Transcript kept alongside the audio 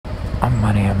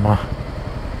అమ్మని అమ్మ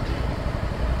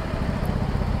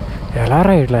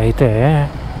ఎలారా ఇట్లా అయితే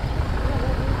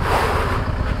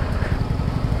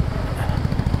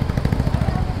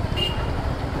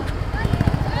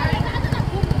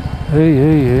ఏయ్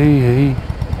ఏయ్ ఏయ్ ఏయ్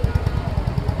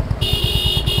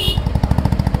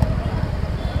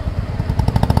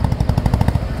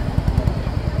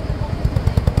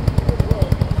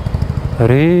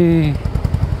అరే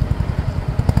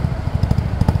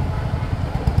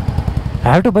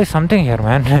I have to buy something here,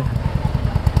 man.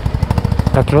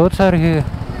 The clothes are here.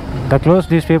 The clothes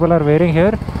these people are wearing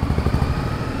here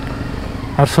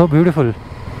are so beautiful.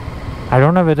 I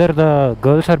don't know whether the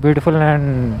girls are beautiful and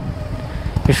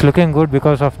it's looking good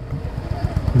because of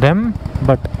them,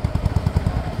 but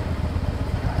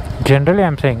generally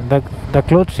I'm saying the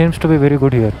clothes seems to be very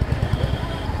good here.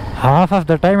 Half of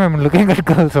the time I'm looking at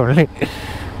girls only.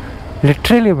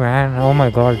 Literally, man. Oh my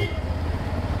god.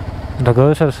 The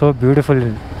girls are so beautiful.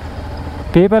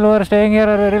 People who are staying here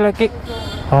are very lucky.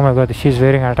 Oh my god, she's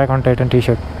wearing Attack on Titan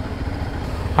t-shirt.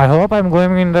 I hope I'm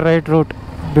going in the right route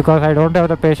because I don't have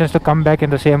the patience to come back in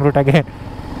the same route again.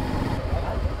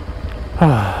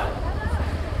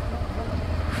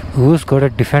 Who's got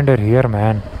a defender here,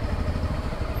 man?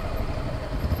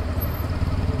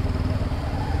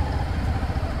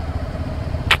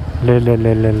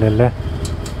 Le.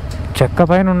 Chekka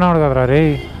paina unnadu kadra re.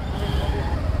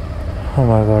 Oh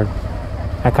my god.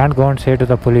 I can't go and say to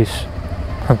the police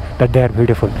that they are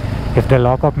beautiful. If they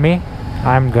lock up me,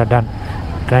 I'm done.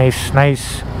 Nice.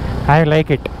 I like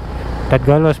it. That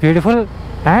girl was beautiful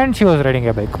and she was riding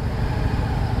a bike.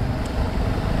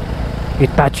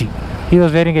 Itachi. He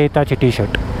was wearing a Itachi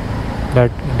t-shirt.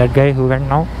 That guy who went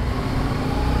now.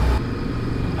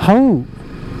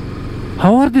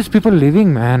 How are these people living,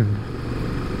 man?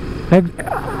 Like,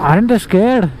 aren't they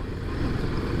scared?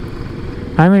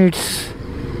 I mean, it's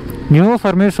new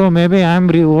for me, so maybe I'm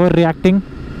overreacting.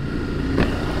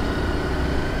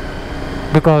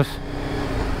 Because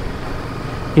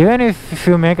even if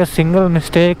you make a single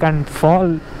mistake and fall,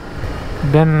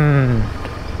 then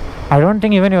I don't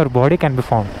think even your body can be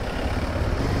found.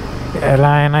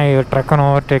 I truck and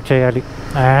overtake cheyali.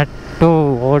 I had to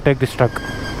overtake this truck.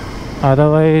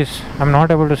 Otherwise, I'm not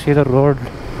able to see the road,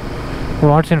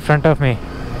 what's in front of me.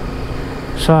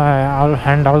 So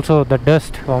and also the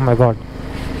dust. Oh my god,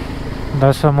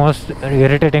 that's the most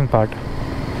irritating part.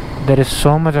 There is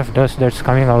so much of dust that's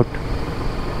coming out.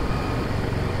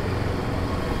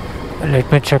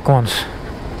 Let me check once.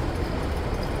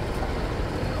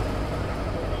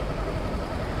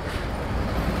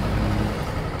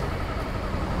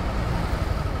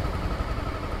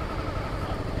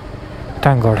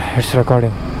 Thank god it's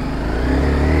recording.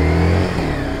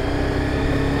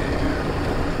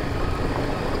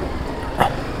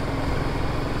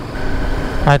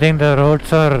 I think the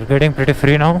roads are getting pretty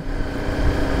free now.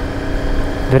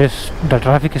 The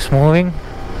traffic is moving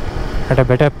at a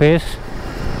better pace.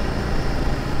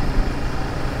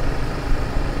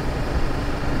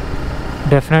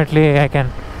 Definitely I can.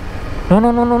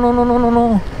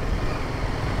 No.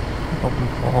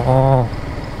 Oh.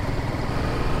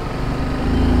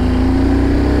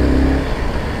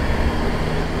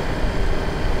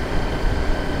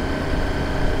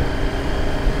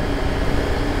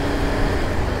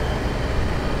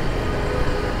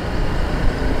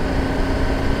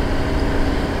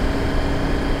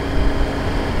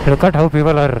 Look at how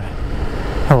people are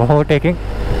overtaking.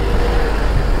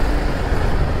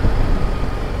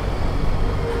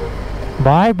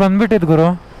 ಬಾಯ್ ಬಂದ್ಬಿಟ್ಟಿದ್ ಗುರು.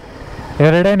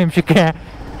 2 ನಿಮಿಷಕ್ಕೆ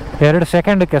 2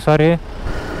 ಸೆಕೆಂಡಕ್ಕೆ ಸಾರಿ.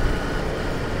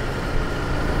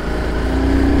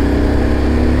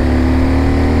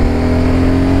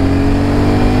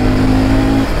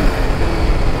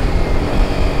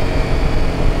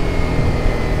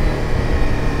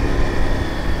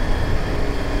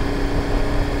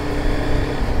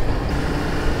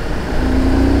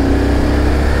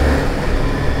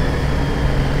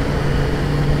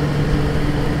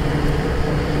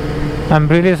 I'm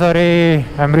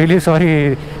really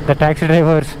sorry the taxi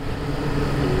drivers.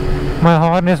 My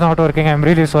horn is not working. I'm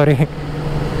really sorry.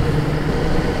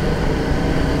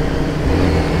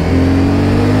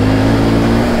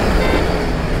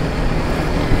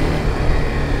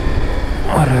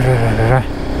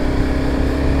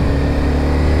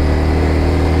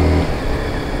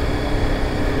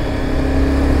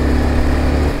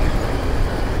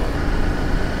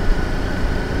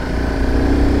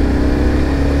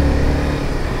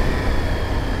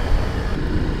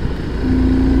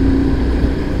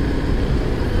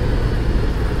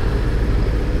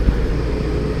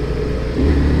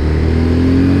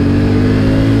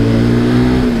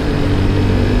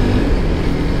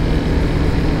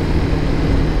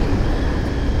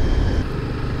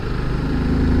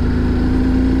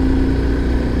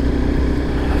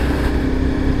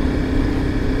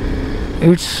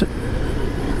 It's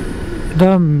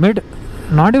the mid,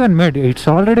 not even mid, it's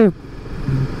already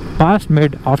past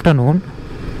mid afternoon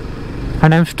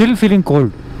and I'm still feeling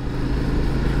cold.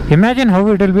 Imagine how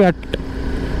it will be at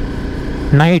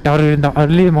night or in the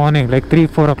early morning, like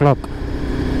 3-4 o'clock.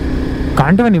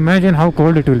 Can't even imagine how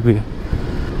cold it will be.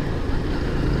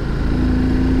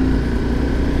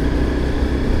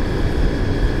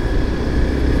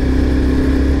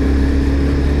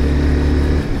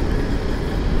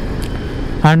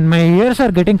 And my ears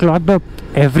are getting clogged up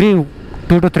every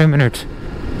 2 to 3 minutes.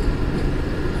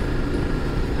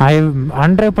 I'm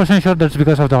 100% sure that's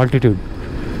because of the altitude.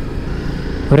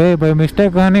 Ray, by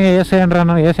mistake కానీ ఏసే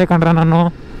కండ్రా నన్ను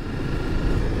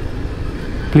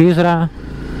please రా,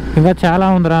 ఇంకా చాలా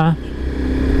ఉందిరా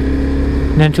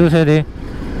నేను చూసేది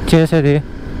చేసేది.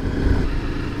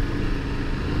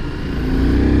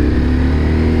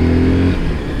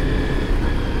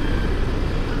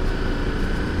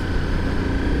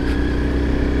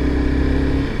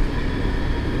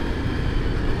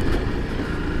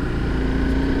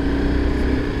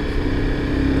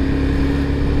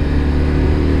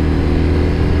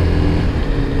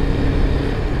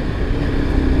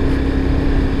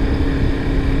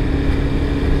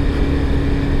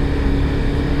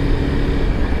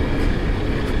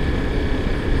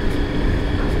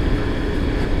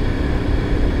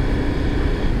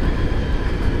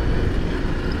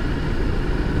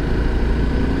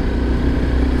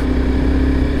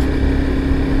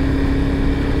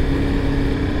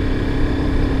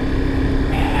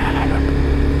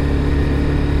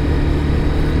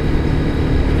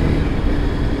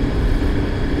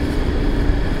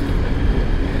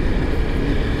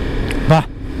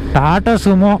 Tata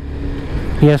Sumo,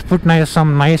 he has put some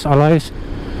nice alloys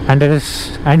and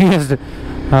he has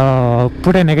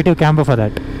put a negative camber for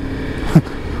that.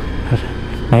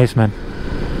 Nice, man.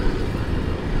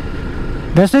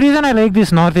 That's the reason I like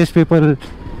these northeast people.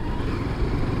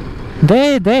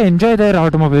 They enjoy their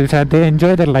automobiles and they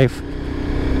enjoy their life.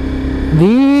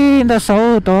 We in the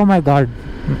south, oh my god,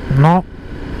 no,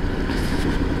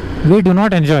 we do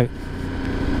not enjoy.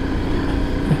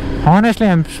 Honestly,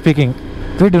 I'm speaking,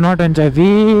 we do not enjoy.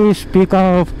 We speak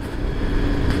of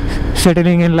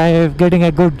settling in life, getting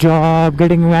a good job,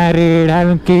 getting married,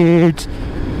 having kids,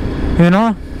 you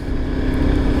know.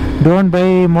 Don't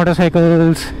buy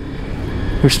motorcycles,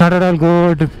 it's not at all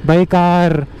good. Buy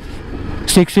car,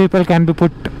 6 people can be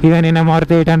put even in a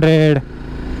Maruti 800.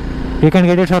 You can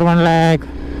get it for 1 lakh.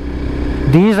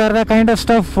 These are the kind of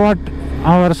stuff what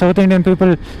our South Indian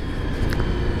people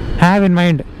have in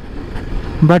mind.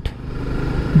 But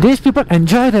these people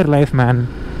enjoy their life, man.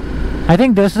 I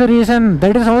think that's the reason.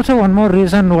 That is also one more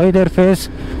reason why their face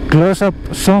glows up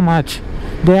so much.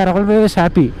 They are always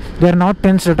happy. They are not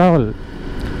tense at all.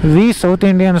 We South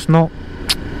Indians know.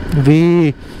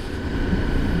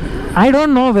 I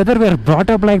don't know whether we are brought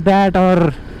up like that or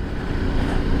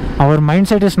our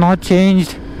mindset is not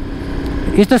changed.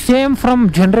 It's the same from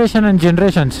generation and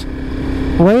generations.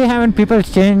 Why haven't people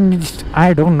changed?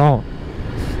 I don't know.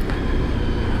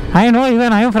 I know even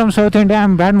I am from South India,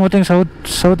 I'm bad mouthing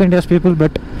South India's people,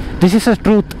 but this is the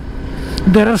truth.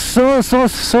 There are so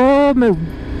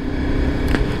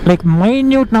like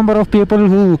minute number of people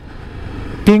who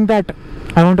think that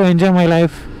I want to enjoy my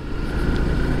life,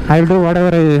 I'll do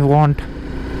whatever I want,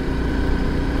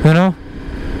 you know.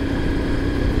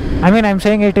 I mean, I'm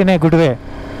saying it in a good way.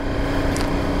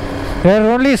 There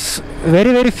are only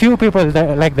very few people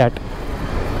like that.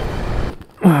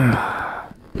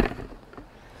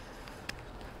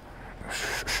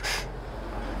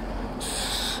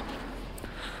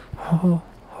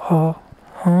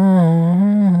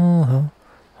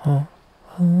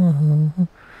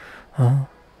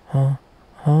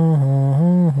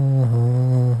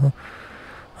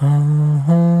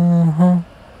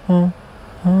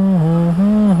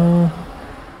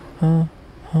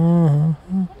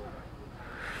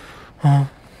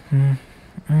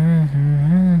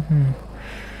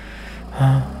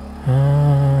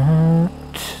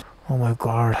 Oh my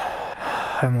god,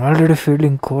 I'm already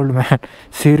feeling cold, man.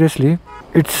 Seriously,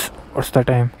 what's the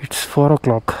time? It's 4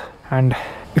 o'clock and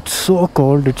it's so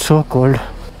cold,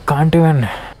 Can't even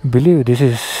believe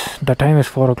the time is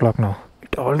 4 o'clock now.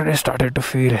 It already started to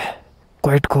feel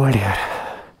quite cold here.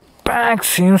 Back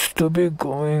seems to be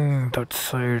going that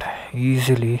side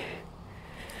easily.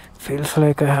 Feels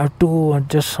like I have to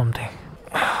adjust something.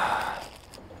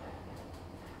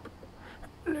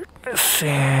 Let me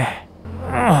see.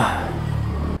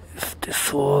 If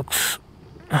this works,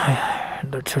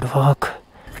 that should work.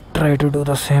 Try to do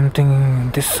the same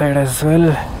thing this side as well,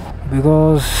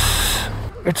 because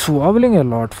it's wobbling a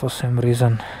lot for some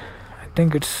reason. I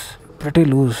think it's pretty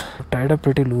loose. Tied up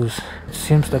pretty loose.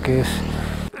 Seems the case.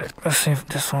 Let's see if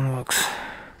this one works.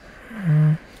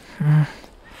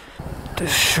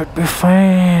 This should be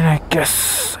fine, I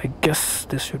guess.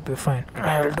 This should be fine.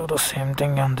 I'll do the same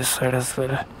thing on this side as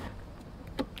well.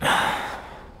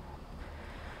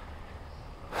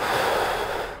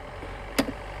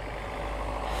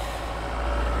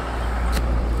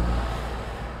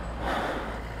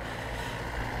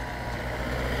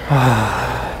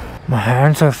 My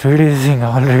hands are freezing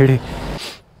already.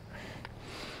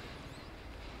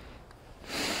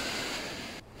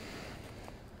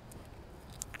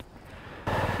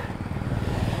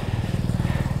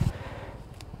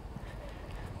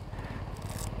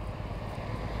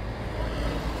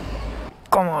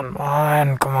 Come on,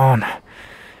 man, come on.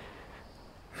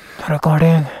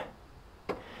 Recording.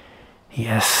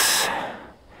 Yes.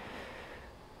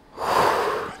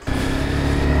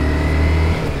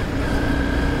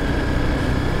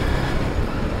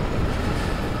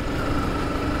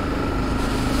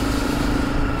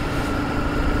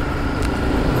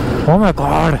 Oh my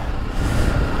god.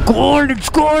 Cold, it's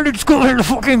cold,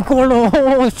 fucking cold.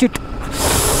 Oh shit.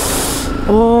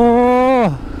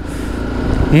 Oh.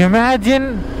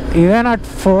 Imagine even at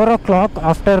 4 o'clock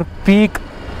after peak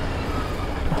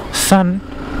sun,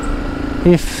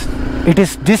 if it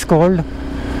is this cold.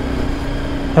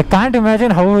 I can't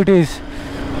imagine how it is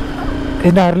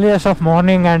in the earliest of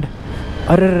morning and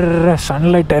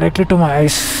sunlight directly to my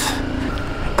eyes.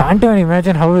 I can't even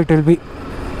imagine how it will be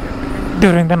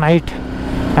during the night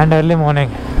and early morning.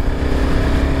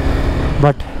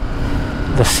 But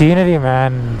the scenery,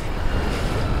 man.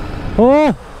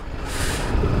 Oh,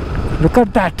 look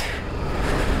at that.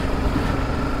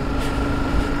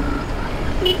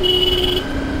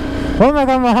 Oh my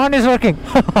god, my horn is working.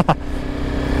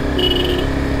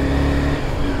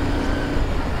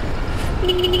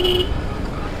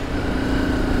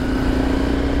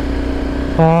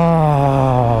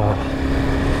 Oh,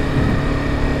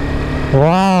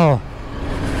 wow.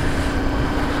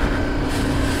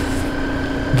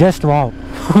 Just wow.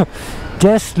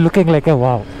 Just looking like a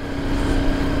wow.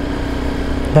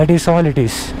 That is all it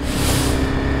is.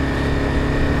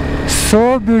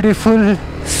 So beautiful,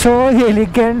 so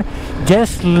elegant,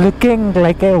 just looking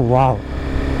like a wow.